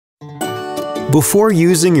Before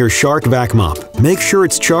using your Shark VACMOP, make sure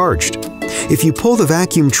it's charged. If you pull the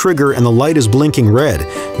vacuum trigger and the light is blinking red,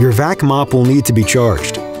 your VACMOP will need to be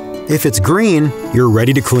charged. If it's green, you're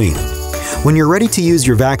ready to clean. When you're ready to use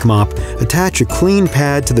your VACMOP, attach a clean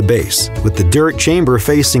pad to the base, with the dirt chamber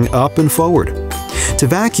facing up and forward. To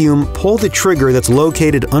vacuum, pull the trigger that's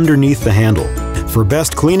located underneath the handle. For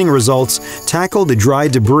best cleaning results, tackle the dry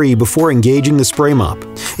debris before engaging the spray mop.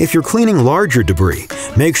 If you're cleaning larger debris,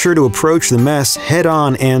 make sure to approach the mess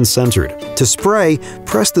head-on and centered. To spray,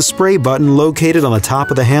 press the spray button located on the top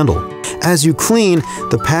of the handle. As you clean,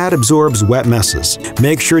 the pad absorbs wet messes.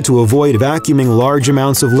 Make sure to avoid vacuuming large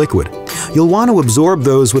amounts of liquid. You'll want to absorb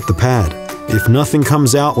those with the pad. If nothing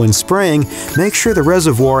comes out when spraying, make sure the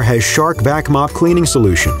reservoir has Shark VACMOP cleaning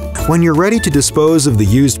solution. When you're ready to dispose of the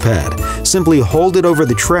used pad, simply hold it over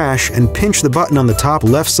the trash and pinch the button on the top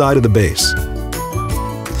left side of the base.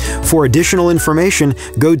 For additional information,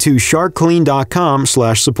 go to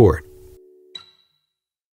sharkclean.com/support.